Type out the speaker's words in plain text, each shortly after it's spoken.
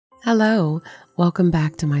Hello, welcome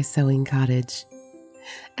back to my sewing cottage.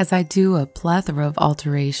 As I do a plethora of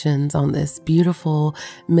alterations on this beautiful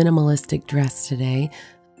minimalistic dress today,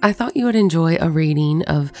 I thought you would enjoy a reading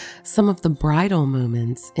of some of the bridal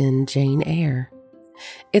moments in Jane Eyre.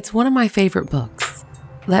 It's one of my favorite books.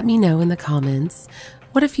 Let me know in the comments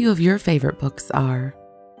what a few of your favorite books are.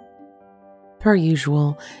 Per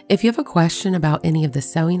usual, if you have a question about any of the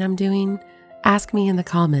sewing I'm doing, ask me in the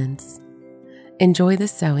comments. Enjoy the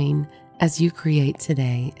sewing as you create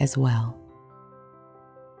today as well.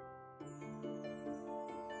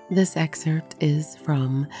 This excerpt is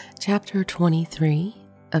from chapter 23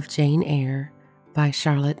 of Jane Eyre by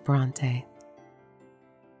Charlotte Bronte.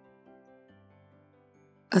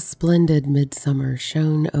 A splendid midsummer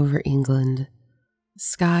shone over England,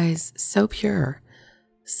 skies so pure,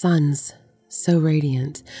 suns so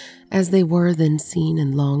radiant, as they were then seen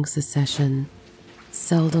in long succession,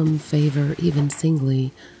 seldom favor even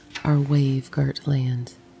singly our wave-girt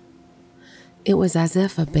land. It was as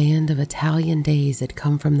if a band of Italian days had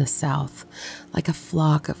come from the south, like a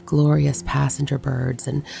flock of glorious passenger birds,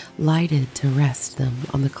 and lighted to rest them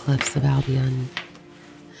on the cliffs of Albion.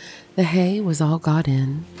 The hay was all got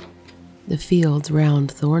in. The fields round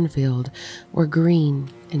Thornfield were green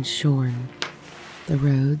and shorn, the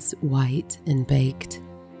roads white and baked.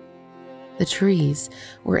 The trees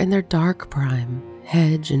were in their dark prime,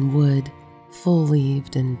 hedge and wood,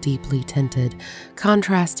 full-leaved and deeply tinted,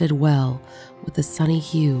 contrasted well with the sunny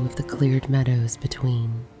hue of the cleared meadows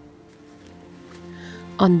between.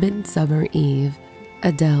 On Midsummer Eve,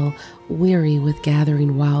 Adele, weary with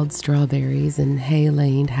gathering wild strawberries and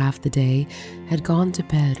hay-laying half the day, had gone to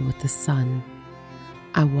bed with the sun.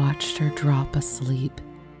 I watched her drop asleep,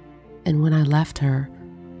 and when I left her,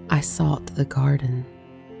 I sought the garden.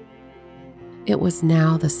 It was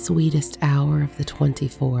now the sweetest hour of the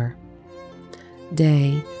 24.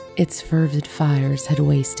 Day, its fervid fires had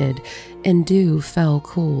wasted, and dew fell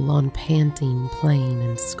cool on panting plain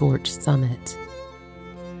and scorched summit.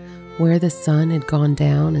 Where the sun had gone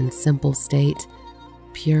down in simple state,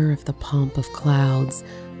 pure of the pomp of clouds,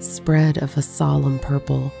 spread of a solemn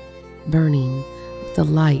purple, burning with the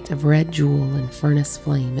light of red jewel and furnace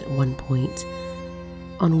flame at one point,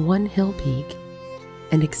 on one hill peak,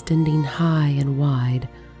 and extending high and wide,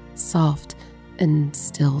 soft and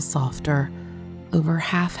still softer, over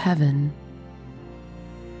half heaven.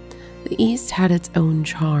 The east had its own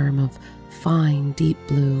charm of fine deep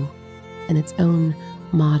blue, and its own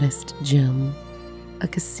modest gem, a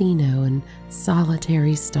casino and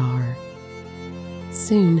solitary star.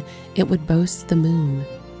 Soon it would boast the moon,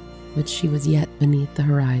 which she was yet beneath the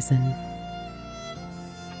horizon.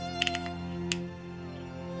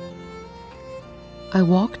 I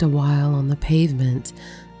walked a while on the pavement,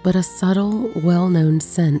 but a subtle, well-known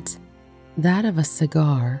scent, that of a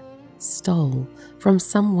cigar, stole from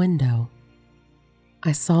some window.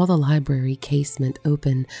 I saw the library casement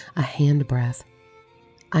open a handbreadth.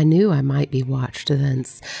 I knew I might be watched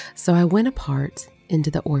thence, so I went apart into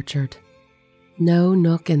the orchard. No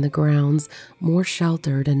nook in the grounds more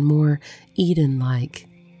sheltered and more Eden-like.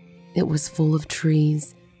 It was full of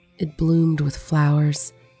trees, it bloomed with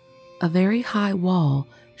flowers. A very high wall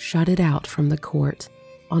shut it out from the court.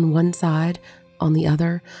 On one side, on the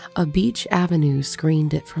other, a beech avenue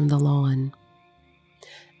screened it from the lawn.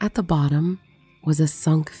 At the bottom was a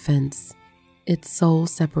sunk fence, its sole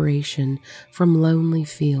separation from lonely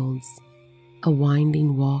fields, a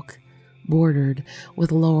winding walk bordered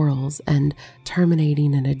with laurels and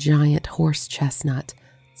terminating in a giant horse chestnut,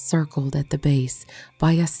 circled at the base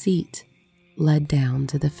by a seat led down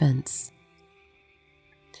to the fence.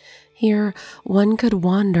 Here one could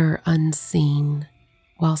wander unseen,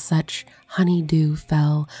 while such honey-dew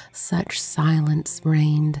fell, such silence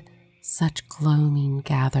reigned, such gloaming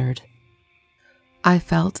gathered. I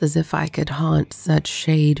felt as if I could haunt such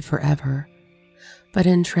shade forever, but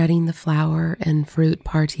in treading the flower and fruit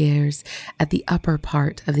parterres at the upper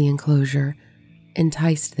part of the enclosure,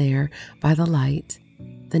 enticed there by the light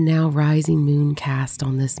the now rising moon cast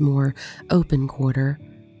on this more open quarter,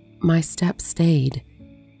 my step stayed,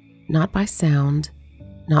 not by sound,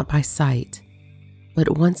 not by sight,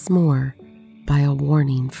 but once more by a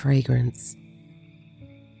warning fragrance.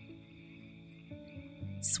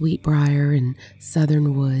 Sweetbriar and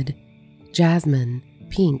southern wood, jasmine,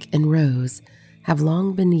 pink, and rose have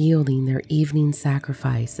long been yielding their evening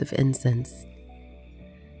sacrifice of incense.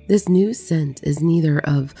 This new scent is neither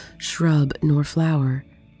of shrub nor flower.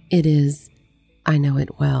 It is, I know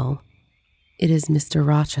it well, it is Mr.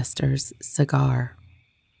 Rochester's cigar.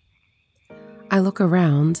 I look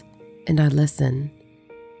around and I listen.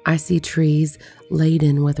 I see trees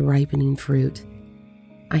laden with ripening fruit.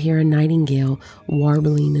 I hear a nightingale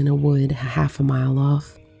warbling in a wood half a mile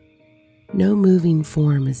off. No moving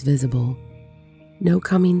form is visible, no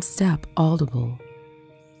coming step audible,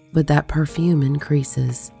 but that perfume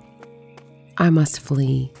increases. I must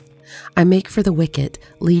flee. I make for the wicket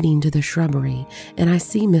leading to the shrubbery, and I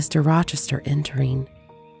see Mr. Rochester entering.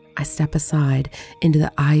 I step aside into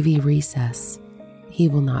the ivy recess. He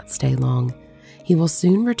will not stay long. He will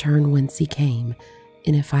soon return whence he came,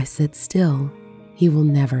 and if I sit still, he will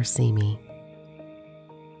never see me.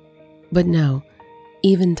 But no,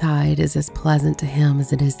 eventide is as pleasant to him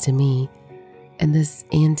as it is to me, and this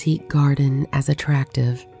antique garden as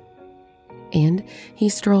attractive. And he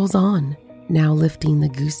strolls on, now lifting the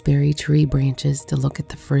gooseberry tree branches to look at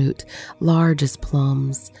the fruit, large as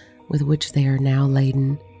plums, with which they are now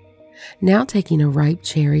laden, now taking a ripe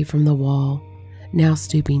cherry from the wall, now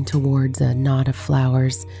stooping towards a knot of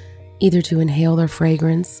flowers, either to inhale their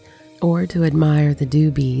fragrance or to admire the dew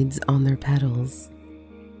beads on their petals.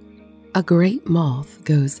 A great moth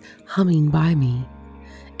goes humming by me.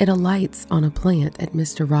 It alights on a plant at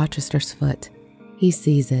Mr. Rochester's foot. He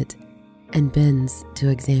sees it and bends to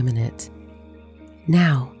examine it.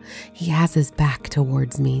 Now he has his back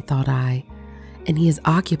towards me, thought I, and he is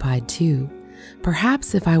occupied too.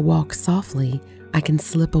 Perhaps if I walk softly, I can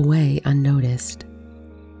slip away unnoticed.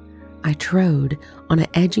 I trode on an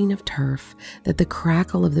edging of turf that the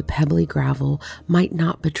crackle of the pebbly gravel might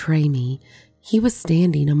not betray me. He was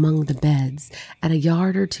standing among the beds at a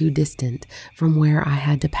yard or two distant from where I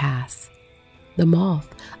had to pass. The moth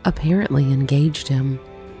apparently engaged him.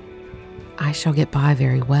 I shall get by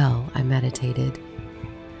very well, I meditated.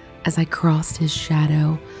 As I crossed his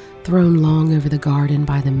shadow, thrown long over the garden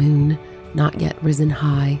by the moon, not yet risen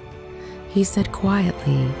high, he said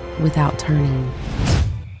quietly, without turning,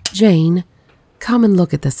 "Jane, come and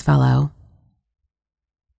look at this fellow."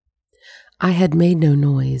 I had made no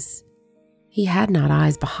noise. He had not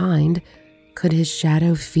eyes behind. Could his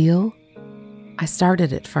shadow feel? I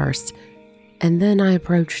started at first, and then I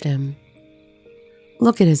approached him.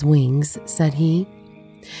 "Look at his wings," said he.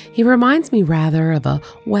 "He reminds me rather of a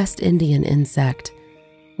West Indian insect.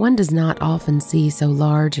 One does not often see so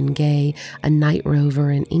large and gay a night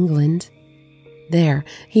rover in England. There,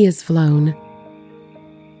 he has flown."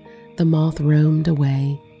 The moth roamed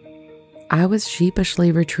away. I was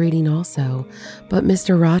sheepishly retreating also, but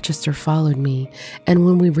Mr. Rochester followed me, and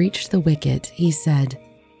when we reached the wicket, he said,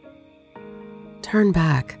 "Turn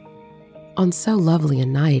back. On so lovely a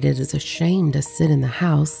night, it is a shame to sit in the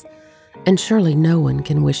house, and surely no one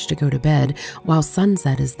can wish to go to bed while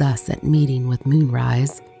sunset is thus at meeting with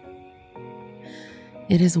moonrise.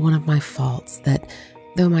 It is one of my faults that,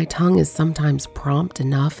 though my tongue is sometimes prompt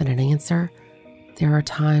enough in an answer, there are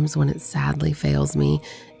times when it sadly fails me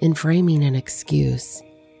in framing an excuse,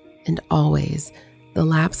 and always the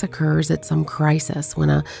lapse occurs at some crisis when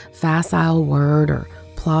a facile word or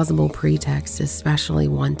plausible pretext is specially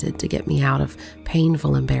wanted to get me out of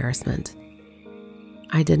painful embarrassment.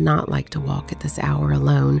 I did not like to walk at this hour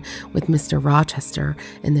alone with Mr. Rochester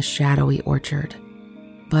in the shadowy orchard,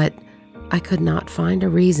 but I could not find a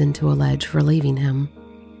reason to allege for leaving him.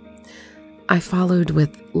 I followed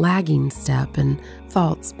with lagging step and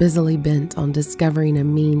thoughts busily bent on discovering a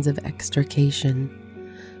means of extrication,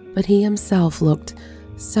 but he himself looked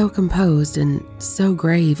so composed and so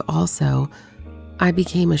grave also, I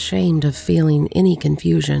became ashamed of feeling any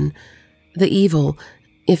confusion. The evil,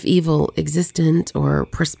 if evil existent or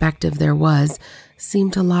prospective there was,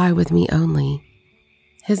 seemed to lie with me only.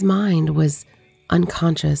 His mind was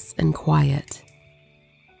unconscious and quiet.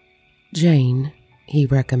 "Jane," he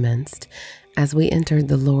recommenced, as we entered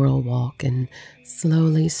the laurel walk and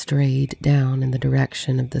slowly strayed down in the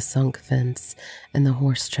direction of the sunk fence and the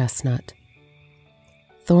horse chestnut.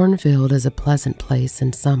 "Thornfield is a pleasant place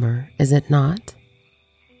in summer, is it not?"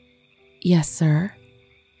 "Yes, sir."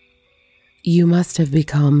 "You must have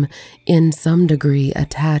become in some degree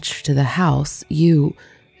attached to the house, you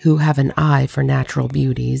who have an eye for natural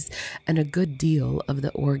beauties and a good deal of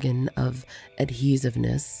the organ of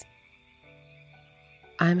adhesiveness."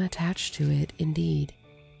 "I'm attached to it, indeed."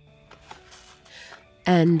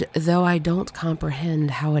 "And though I don't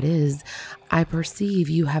comprehend how it is, I perceive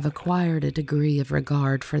you have acquired a degree of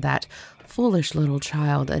regard for that foolish little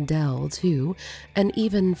child Adele, too, and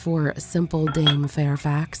even for simple Dame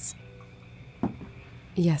Fairfax."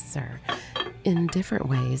 "Yes, sir, in different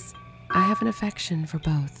ways. I have an affection for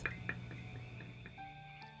both."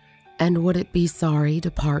 "And would it be sorry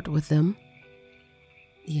to part with them?"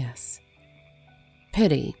 "Yes."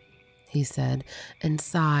 "Pity," he said, and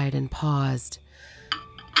sighed and paused.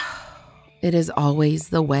 "It is always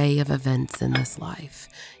the way of events in this life,"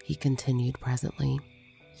 he continued presently.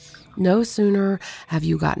 No sooner have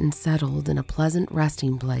you gotten settled in a pleasant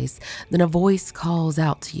resting place than a voice calls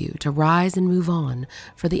out to you to rise and move on,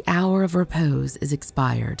 for the hour of repose is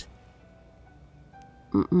expired.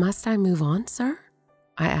 Must I move on, sir?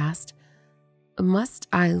 I asked. Must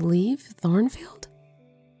I leave Thornfield?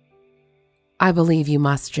 I believe you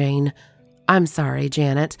must, Jane. I'm sorry,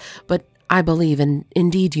 Janet, but I believe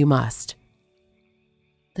indeed you must.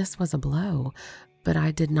 This was a blow, but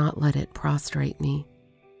I did not let it prostrate me.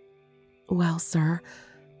 Well, sir,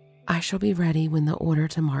 I shall be ready when the order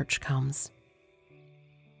to march comes.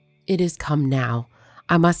 It is come now.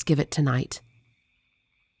 I must give it tonight.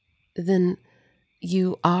 Then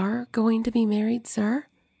you are going to be married, sir?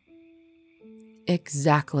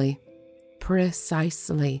 Exactly.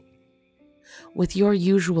 Precisely. With your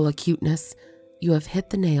usual acuteness, you have hit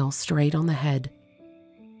the nail straight on the head.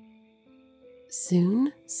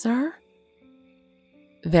 Soon, sir?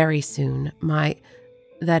 Very soon,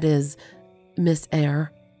 that is, Miss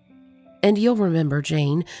Eyre. And you'll remember,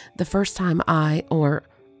 Jane, the first time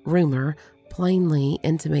rumor, plainly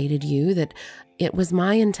intimated you that it was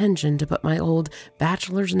my intention to put my old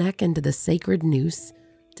bachelor's neck into the sacred noose,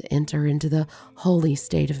 to enter into the holy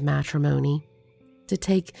state of matrimony, to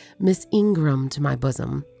take Miss Ingram to my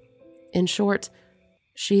bosom. In short,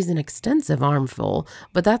 she's an extensive armful,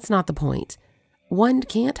 but that's not the point. One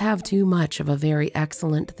can't have too much of a very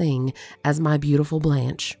excellent thing as my beautiful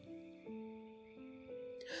Blanche.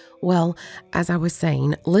 Well, as I was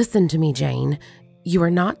saying, listen to me, Jane. You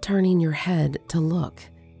are not turning your head to look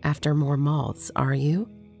after more moths, are you?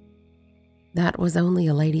 That was only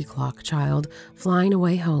a lady clock, child, flying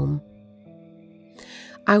away home.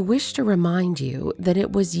 I wish to remind you that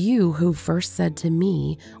it was you who first said to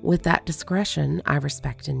me, with that discretion I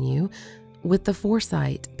respect in you, with the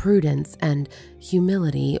foresight, prudence, and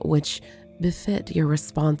humility which befit your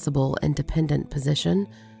responsible and dependent position,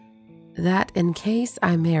 that in case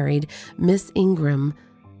I married Miss Ingram,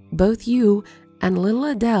 both you and little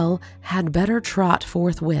Adele had better trot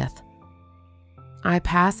forthwith. I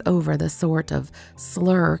pass over the sort of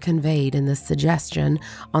slur conveyed in this suggestion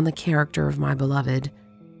on the character of my beloved.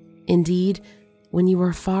 Indeed, when you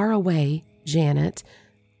are far away, Janet,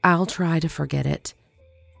 I'll try to forget it.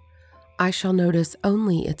 I shall notice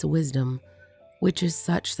only its wisdom, which is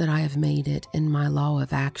such that I have made it in my law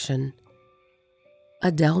of action.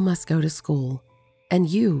 Adele must go to school, and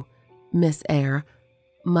you, Miss Eyre,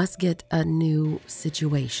 must get a new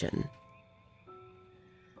situation.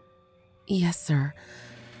 Yes, sir.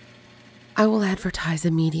 I will advertise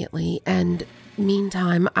immediately, and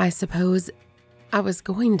meantime, I suppose I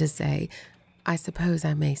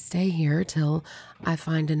may stay here till I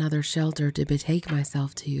find another shelter to betake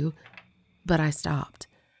myself to, but I stopped,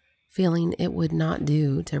 feeling it would not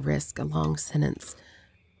do to risk a long sentence,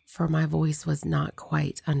 for my voice was not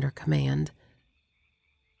quite under command.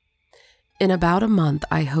 In about a month,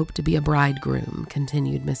 I hope to be a bridegroom,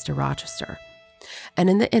 continued Mr. Rochester, and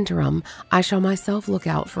in the interim, I shall myself look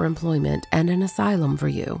out for employment and an asylum for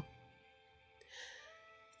you.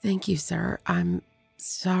 Thank you, sir. I'm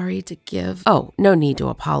sorry to give... Oh, no need to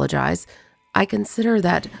apologize. I consider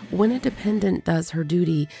that when a dependent does her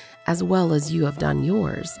duty as well as you have done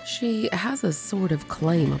yours, she has a sort of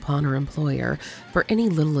claim upon her employer for any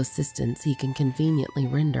little assistance he can conveniently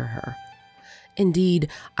render her. Indeed,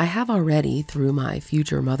 I have already, through my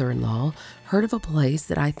future mother-in-law, heard of a place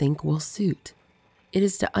that I think will suit. It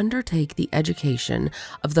is to undertake the education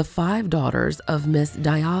of the 5 daughters of Miss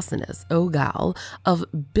Diocenes O'Gall of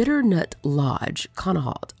Bitternut Lodge,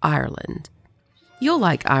 Connaught, Ireland. You'll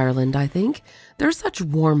like Ireland, I think. They're such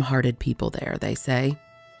warm-hearted people there, they say.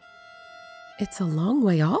 It's a long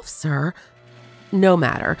way off, sir. No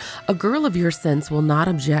matter. A girl of your sense will not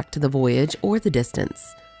object to the voyage or the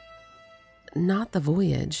distance. Not the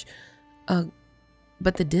voyage,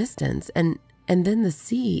 but the distance, and then the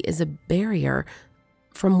sea is a barrier.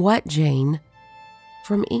 From what, Jane?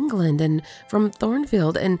 From England and from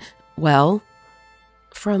Thornfield and, well,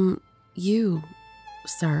 from you,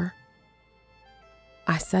 sir.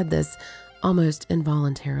 I said this almost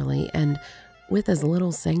involuntarily, and with as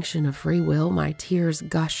little sanction of free will, my tears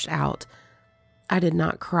gushed out. I did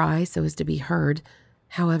not cry so as to be heard.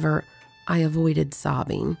 However, I avoided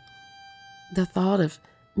sobbing. The thought of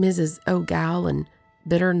Mrs. O'Gall and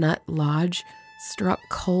Bitternut Lodge struck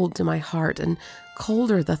cold to my heart, and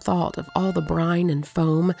colder the thought of all the brine and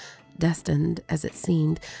foam, destined, as it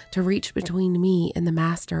seemed, to reach between me and the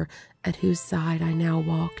master at whose side I now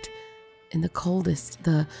walked. In the coldest,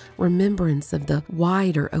 the remembrance of the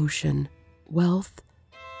wider ocean, wealth,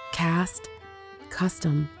 caste,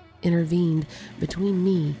 custom intervened between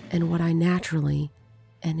me and what I naturally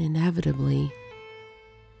and inevitably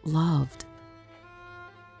loved.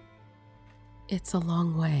 It's a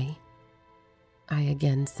long way, I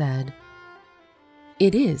again said.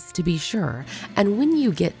 It is, to be sure, and when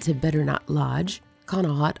you get to Bitternut Lodge,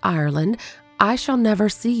 Connaught, Ireland, I shall never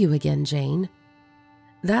see you again, Jane.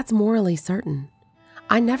 That's morally certain.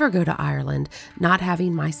 I never go to Ireland, not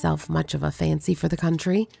having myself much of a fancy for the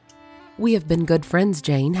country. We have been good friends,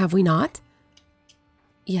 Jane, have we not?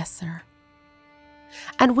 Yes, sir.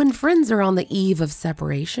 And when friends are on the eve of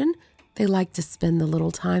separation, they like to spend the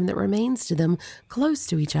little time that remains to them close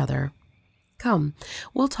to each other. Come,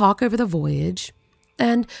 we'll talk over the voyage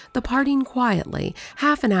and the parting quietly,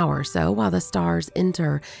 half an hour or so while the stars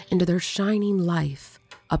enter into their shining life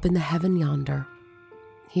up in the heaven yonder.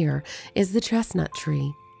 Here is the chestnut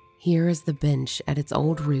tree. Here is the bench at its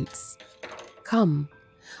old roots. Come,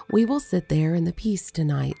 we will sit there in the peace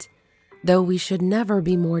tonight, though we should never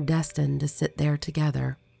be more destined to sit there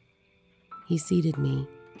together. He seated me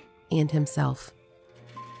and himself.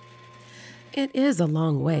 It is a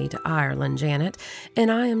long way to Ireland, Janet,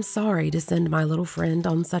 and I am sorry to send my little friend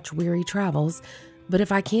on such weary travels, but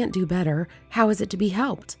if I can't do better, how is it to be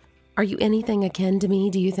helped? Are you anything akin to me,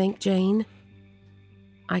 do you think, Jane?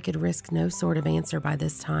 I could risk no sort of answer by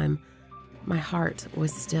this time. My heart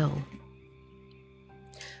was still.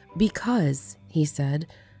 Because, he said,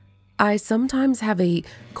 I sometimes have a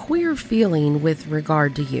queer feeling with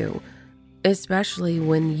regard to you, especially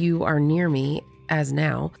when you are near me, as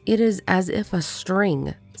now. It is as if a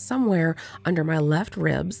string somewhere under my left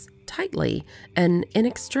ribs tightly and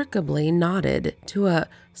inextricably knotted to a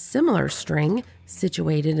similar string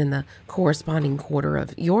situated in the corresponding quarter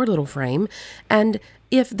of your little frame, and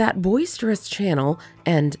if that boisterous channel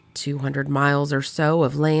and 200 miles or so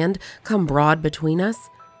of land come broad between us,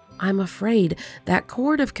 I'm afraid that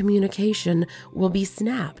cord of communication will be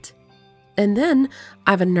snapped. And then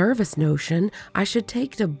I've a nervous notion I should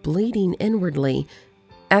take to bleeding inwardly.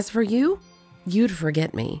 As for you, you'd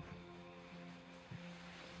forget me.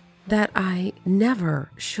 That I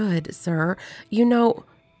never should, sir. You know,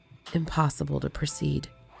 impossible to proceed.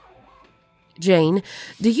 Jane,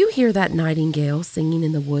 do you hear that nightingale singing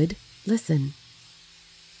in the wood? Listen.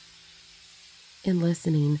 In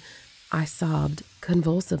listening, I sobbed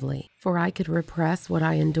convulsively, for I could repress what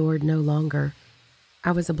I endured no longer.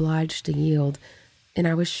 I was obliged to yield, and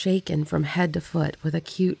I was shaken from head to foot with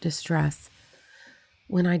acute distress.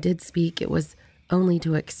 When I did speak, it was only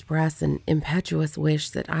to express an impetuous wish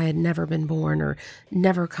that I had never been born or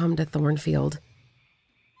never come to Thornfield.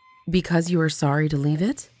 Because you are sorry to leave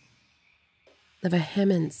it? The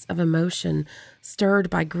vehemence of emotion, stirred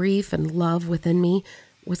by grief and love within me,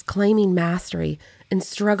 was claiming mastery and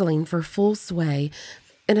struggling for full sway,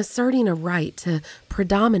 and asserting a right to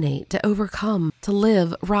predominate, to overcome, to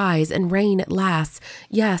live, rise, and reign at last,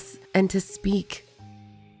 yes, and to speak.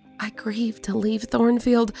 I grieve to leave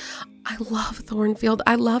Thornfield. I love Thornfield.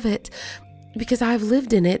 I love it, because I have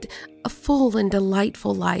lived in it a full and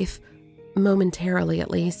delightful life, momentarily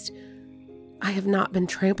at least. I have not been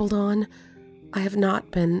trampled on. I have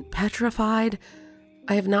not been petrified.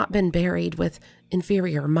 I have not been buried with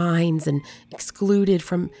inferior minds and excluded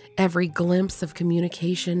from every glimpse of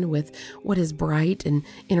communication with what is bright and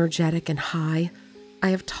energetic and high. I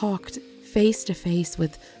have talked face to face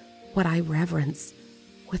with what I reverence,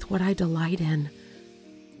 with what I delight in,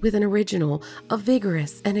 with an original, a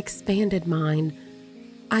vigorous and expanded mind.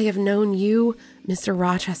 I have known you, Mr.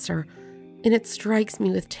 Rochester, and it strikes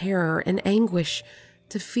me with terror and anguish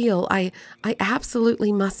to feel I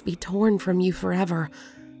absolutely must be torn from you forever.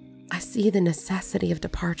 I see the necessity of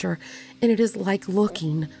departure, and it is like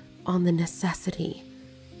looking on the necessity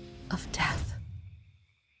of death.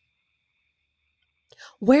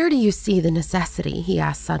 Where do you see the necessity? He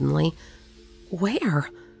asked suddenly. Where?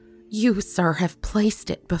 You, sir, have placed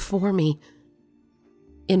it before me.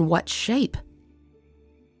 In what shape?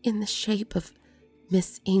 In the shape of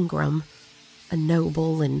Miss Ingram, a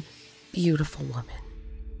noble and beautiful woman.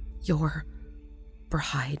 Your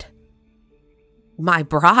bride. My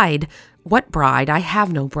bride? What bride? I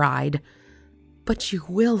have no bride. But you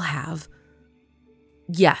will have.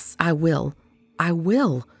 Yes, I will. I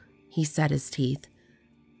will, he set his teeth.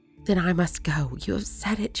 Then I must go. You have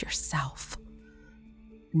said it yourself.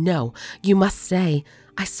 No, you must stay.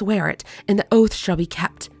 I swear it, and the oath shall be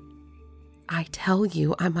kept. I tell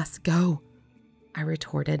you I must go, I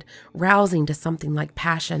retorted, rousing to something like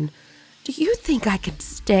passion. Do you think I can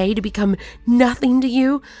stay to become nothing to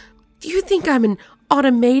you? Do you think I'm an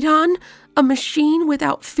automaton, a machine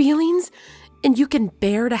without feelings? And you can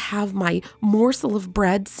bear to have my morsel of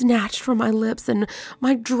bread snatched from my lips and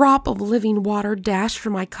my drop of living water dashed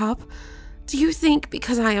from my cup? Do you think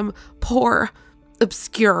because I am poor,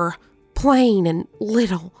 obscure, plain, and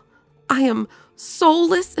little. I am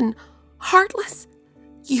soulless and heartless.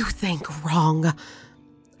 You think wrong.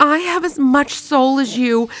 I have as much soul as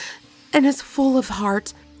you, and as full of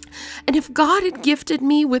heart. And if God had gifted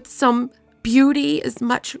me with some beauty, as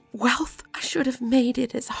much wealth, I should have made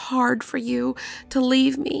it as hard for you to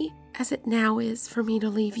leave me as it now is for me to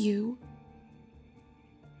leave you.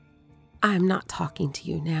 I am not talking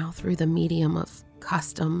to you now through the medium of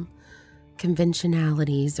custom,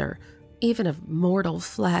 conventionalities, or even of mortal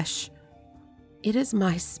flesh. It is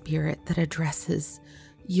my spirit that addresses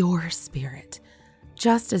your spirit,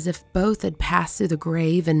 just as if both had passed through the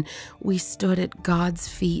grave and we stood at God's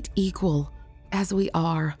feet equal as we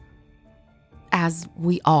are. As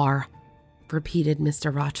we are, repeated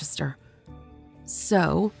Mr. Rochester.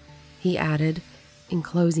 So, he added,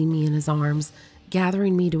 enclosing me in his arms,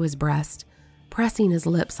 gathering me to his breast, pressing his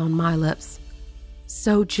lips on my lips.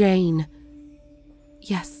 So, Jane.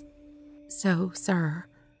 Yes, so, sir,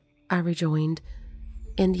 I rejoined,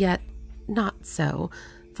 and yet not so,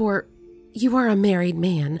 for you are a married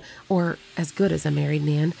man, or as good as a married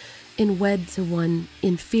man, and wed to one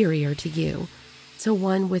inferior to you, to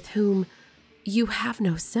one with whom you have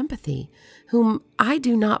no sympathy, whom I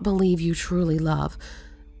do not believe you truly love,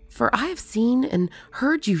 for I have seen and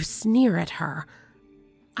heard you sneer at her.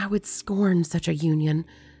 I would scorn such a union.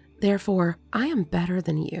 Therefore, I am better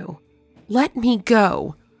than you. Let me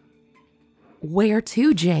go. Where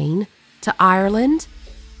to, Jane? To Ireland?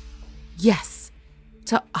 Yes,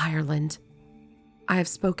 to Ireland. I have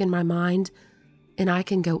spoken my mind, and I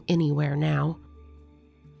can go anywhere now.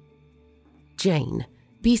 Jane,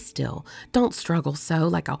 be still. Don't struggle so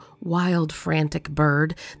like a wild, frantic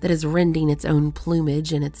bird that is rending its own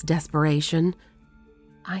plumage in its desperation.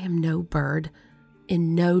 I am no bird,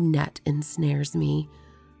 and no net ensnares me.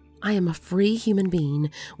 I am a free human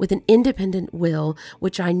being with an independent will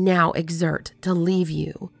which I now exert to leave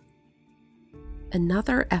you.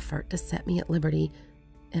 Another effort to set me at liberty,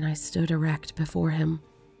 and I stood erect before him.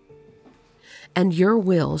 And your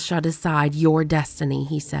will shall decide your destiny,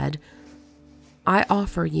 he said. I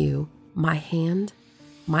offer you my hand,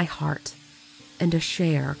 my heart, and a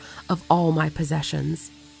share of all my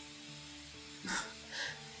possessions.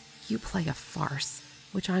 You play a farce,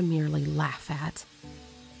 which I merely laugh at.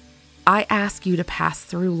 I ask you to pass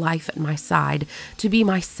through life at my side, to be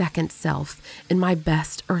my second self and my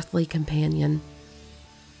best earthly companion.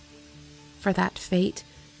 For that fate,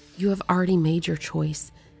 you have already made your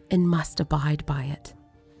choice and must abide by it.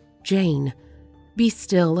 Jane, be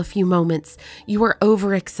still a few moments. You are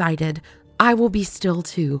overexcited. I will be still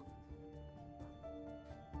too.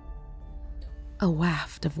 A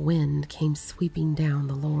waft of wind came sweeping down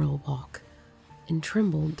the laurel walk and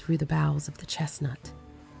trembled through the boughs of the chestnut.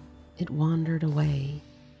 It wandered away,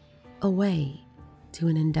 away to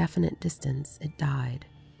an indefinite distance. It died.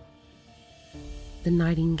 The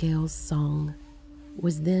nightingale's song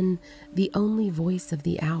was then the only voice of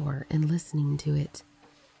the hour, and listening to it,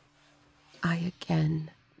 I again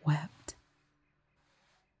wept.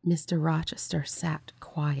 Mr. Rochester sat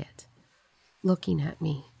quiet, looking at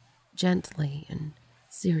me gently and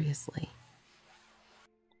seriously.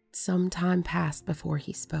 Some time passed before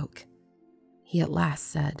he spoke. He at last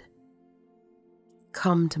said,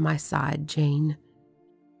 "Come to my side, Jane,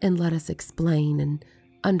 and let us explain and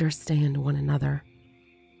understand one another."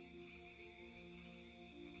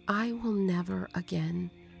 I will never again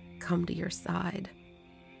come to your side.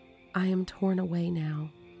 I am torn away now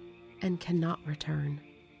and cannot return.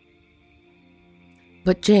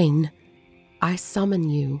 But Jane, I summon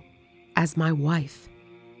you as my wife.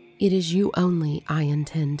 It is you only I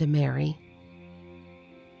intend to marry.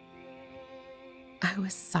 I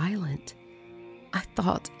was silent. I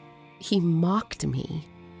thought he mocked me.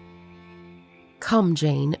 Come,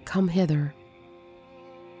 Jane, come hither.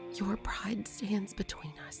 Your pride stands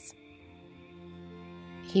between us.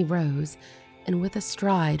 He rose and with a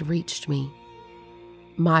stride reached me.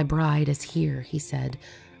 My bride is here, he said,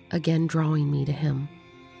 again drawing me to him.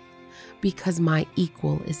 Because my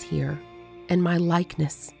equal is here, and my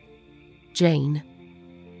likeness. Jane,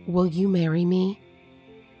 will you marry me?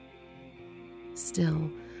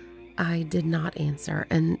 Still, I did not answer,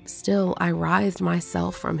 and still I writhed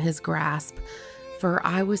myself from his grasp, for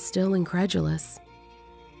I was still incredulous.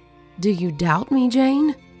 Do you doubt me,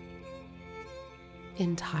 Jane?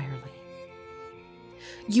 Entirely.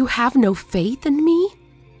 You have no faith in me?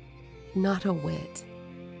 Not a whit.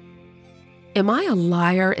 Am I a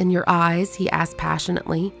liar in your eyes? He asked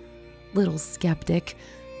passionately. Little skeptic,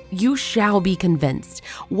 you shall be convinced.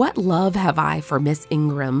 What love have I for Miss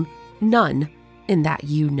Ingram? None, in that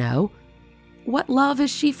you know. What love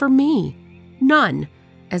is she for me? None.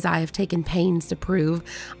 As I have taken pains to prove,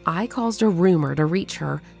 I caused a rumor to reach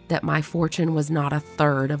her that my fortune was not a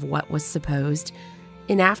third of what was supposed.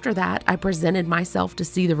 And after that, I presented myself to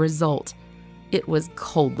see the result. It was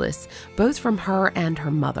coldness, both from her and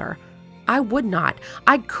her mother.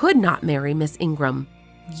 I could not marry Miss Ingram.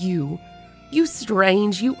 You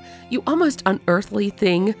strange, you almost unearthly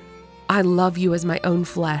thing. I love you as my own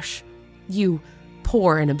flesh. You,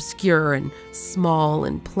 poor and obscure and small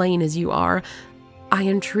and plain as you are, I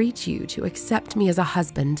entreat you to accept me as a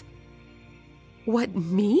husband." "What,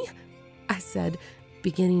 me?" I said,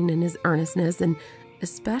 beginning in his earnestness and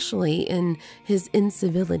especially in his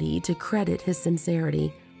incivility to credit his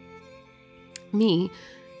sincerity. "Me,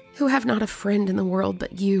 who have not a friend in the world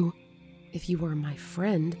but you. If you were my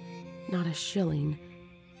friend, not a shilling.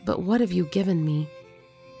 But what have you given me?"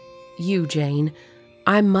 "You, Jane.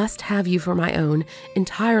 I must have you for my own,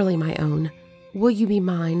 entirely my own. Will you be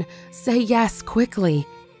mine? Say yes, quickly."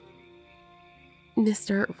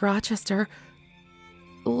 "Mr. Rochester,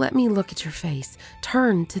 let me look at your face.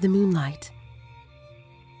 Turn to the moonlight."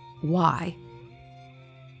 "Why?"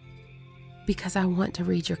 "Because I want to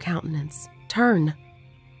read your countenance. Turn."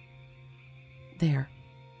 There.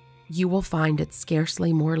 You will find it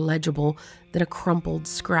scarcely more legible than a crumpled,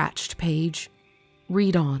 scratched page.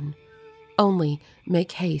 Read on. Only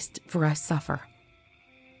make haste, for I suffer."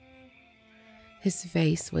 His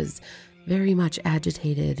face was very much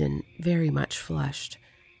agitated and very much flushed,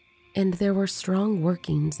 and there were strong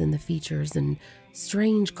workings in the features and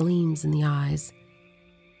strange gleams in the eyes.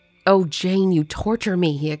 "Oh, Jane, you torture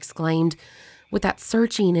me," he exclaimed. "With that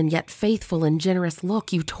searching and yet faithful and generous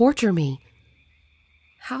look, you torture me."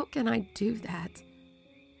 "How can I do that?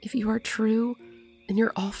 If you are true and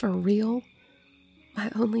your offer real, my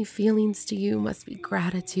only feelings to you must be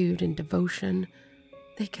gratitude and devotion.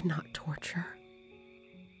 They cannot torture."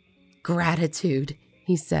 "Gratitude,"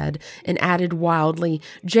 he said, and added wildly,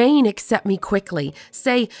 "Jane, accept me quickly.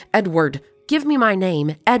 Say, Edward, give me my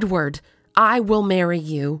name, Edward. I will marry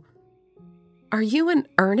you." "Are you in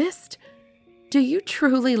earnest? Do you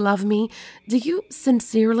truly love me? Do you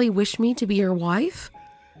sincerely wish me to be your wife?"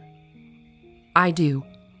 "I do,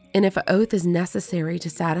 and if an oath is necessary to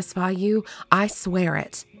satisfy you, I swear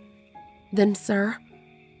it." "Then, sir,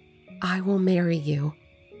 I will marry you."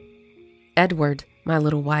 "Edward, my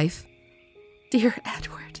little wife." "Dear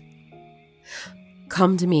Edward."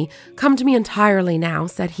 Come to me entirely now,"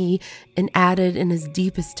 said he, and added in his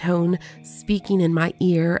deepest tone, speaking in my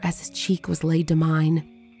ear as his cheek was laid to mine,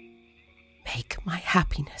 "Make my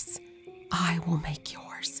happiness, I will make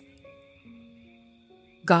yours."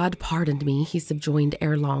 "God pardon me," he subjoined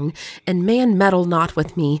ere long, "and man meddle not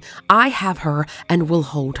with me. I have her and will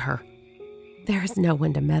hold her." "There is no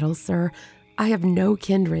one to meddle, sir. I have no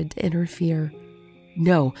kindred to interfere."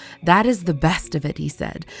 "No, that is the best of it," he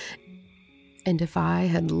said. And if I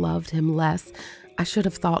had loved him less, I should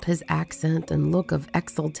have thought his accent and look of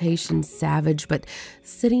exultation savage, but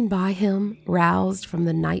sitting by him, roused from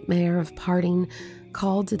the nightmare of parting,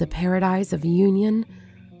 called to the paradise of union,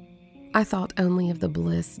 I thought only of the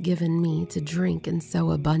bliss given me to drink in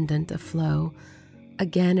so abundant a flow.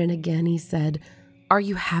 Again and again he said, "Are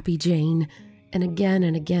you happy, Jane?" And again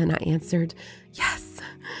I answered, "Yes."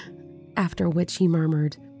 After which he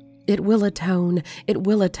murmured, "It will atone, it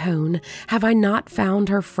will atone. Have I not found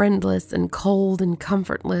her friendless and cold and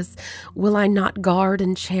comfortless? Will I not guard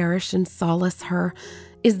and cherish and solace her?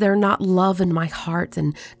 Is there not love in my heart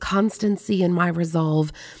and constancy in my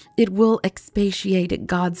resolve? It will expatiate at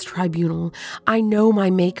God's tribunal. I know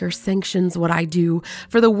my Maker sanctions what I do.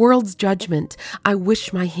 For the world's judgment, I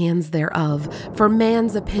wish my hands thereof. For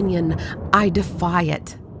man's opinion, I defy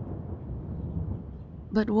it."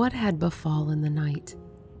 But what had befallen the night?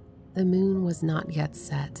 The moon was not yet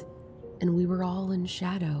set, and we were all in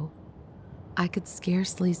shadow. I could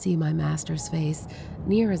scarcely see my master's face,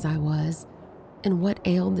 near as I was, and what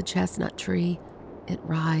ailed the chestnut tree? It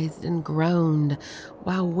writhed and groaned,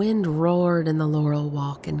 while wind roared in the laurel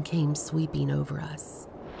walk and came sweeping over us.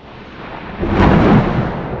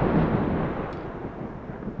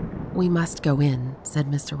 "We must go in," said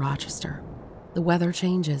Mr. Rochester. "The weather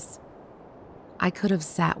changes." "I could have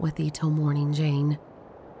sat with thee till morning, Jane."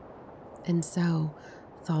 And so,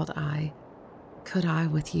 thought I, could I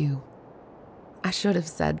with you. I should have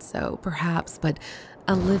said so, perhaps, but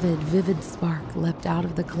a livid, vivid spark leapt out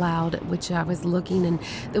of the cloud at which I was looking, and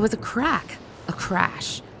there was a crack, a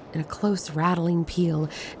crash, and a close rattling peal,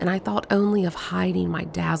 and I thought only of hiding my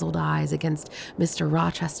dazzled eyes against Mr.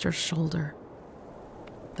 Rochester's shoulder.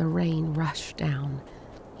 The rain rushed down.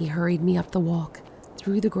 He hurried me up the walk,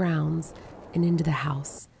 through the grounds, and into the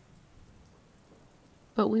house.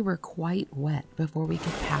 but we were quite wet before we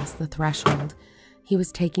could pass the threshold. He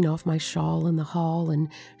was taking off my shawl in the hall and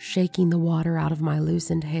shaking the water out of my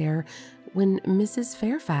loosened hair when Mrs.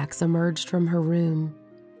 Fairfax emerged from her room.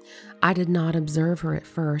 I did not observe her at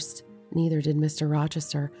first, neither did Mr.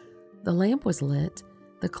 Rochester. The lamp was lit.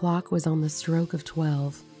 The clock was on the stroke of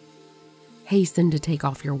 12. "Hasten to take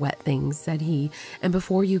off your wet things," said he, "and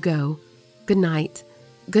before you go, good night.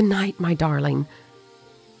 Good night, my darling."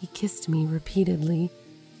 He kissed me repeatedly.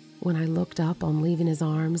 When I looked up on leaving his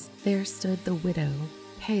arms, there stood the widow,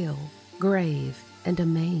 pale, grave, and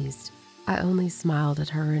amazed. I only smiled at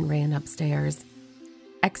her and ran upstairs.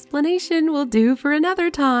 Explanation will do for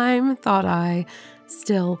another time, thought I.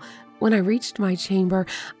 Still, when I reached my chamber,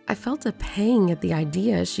 I felt a pang at the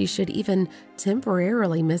idea she should even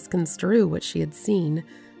temporarily misconstrue what she had seen.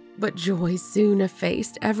 But joy soon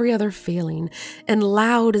effaced every other feeling, and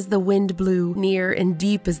loud as the wind blew, near and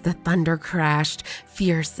deep as the thunder crashed,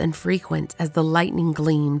 fierce and frequent as the lightning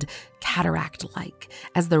gleamed, cataract-like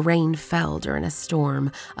as the rain fell during a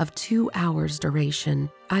storm of 2 hours'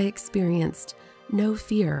 duration, I experienced no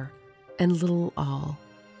fear and little awe.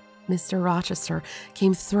 Mr. Rochester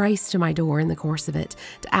came thrice to my door in the course of it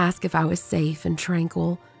to ask if I was safe and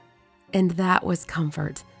tranquil, and that was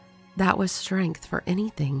comfort. That was strength for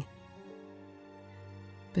anything.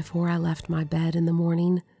 Before I left my bed in the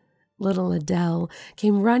morning, little Adele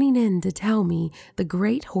came running in to tell me the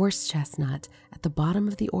great horse chestnut at the bottom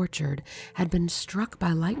of the orchard had been struck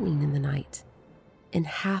by lightning in the night, and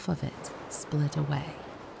half of it split away.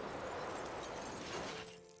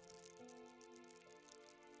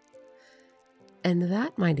 And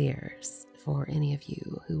that, my dears, for any of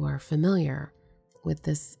you who are familiar with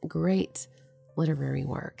this great literary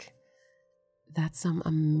work, that's some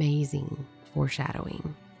amazing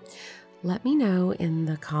foreshadowing. Let me know in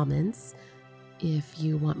the comments if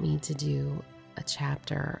you want me to do a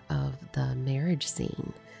chapter of the marriage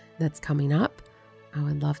scene that's coming up. I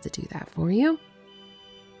would love to do that for you.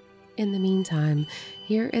 In the meantime,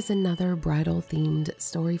 here is another bridal-themed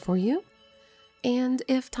story for you. And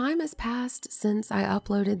if time has passed since I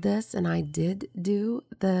uploaded this and I did do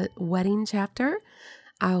the wedding chapter,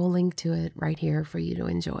 I will link to it right here for you to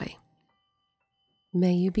enjoy.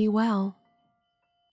 May you be well.